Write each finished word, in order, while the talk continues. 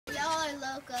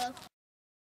Coco.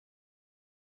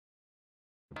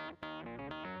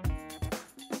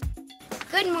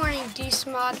 Good morning,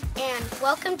 Smog, and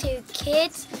welcome to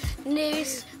Kidz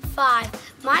Newz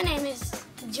 5. My name is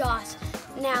Josh.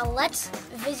 Now let's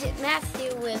visit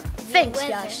Matthew with the Thanks,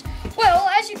 weather. Josh. Well,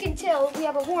 as you can tell, we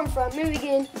have a warm front moving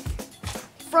in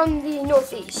from the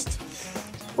northeast.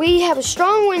 We have a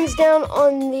strong winds down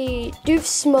on the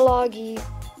Duvsmalagi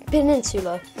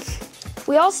Peninsula.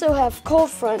 We also have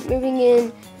cold front moving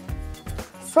in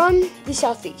from the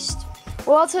southeast.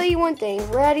 Well, I'll tell you one thing,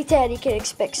 Ratty Tatty can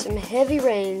expect some heavy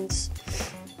rains.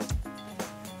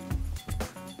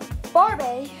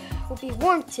 Barbie will be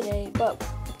warm today, but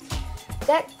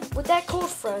with that cold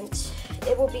front,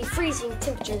 it will be freezing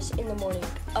temperatures in the morning,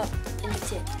 up in the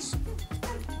tens.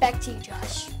 Back to you,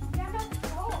 Josh.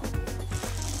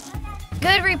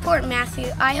 Good report,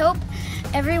 Matthew. I hope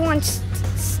everyone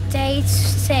stays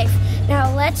safe.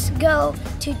 Now let's go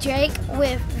to Jake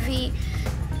with the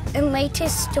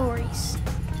latest stories.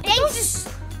 Thanks,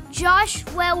 Josh.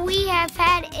 Well, we have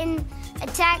had an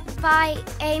attack by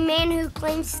a man who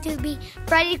claims to be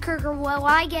Freddy Krueger. Well,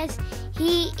 I guess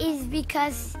he is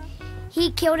because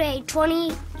he killed a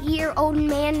 20-year-old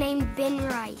man named Ben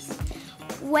Rice.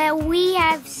 Well, we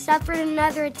have suffered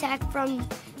another attack from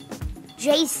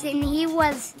Jason. He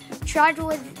was charged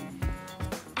with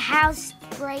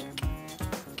housebreak,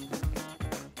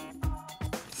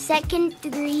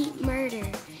 second-degree murder.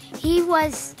 He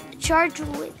was charged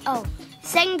with,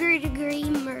 second-degree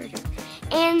murder.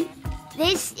 And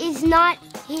this is not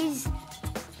his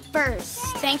first.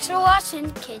 Thanks for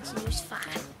watching Kidz Newz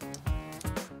 5.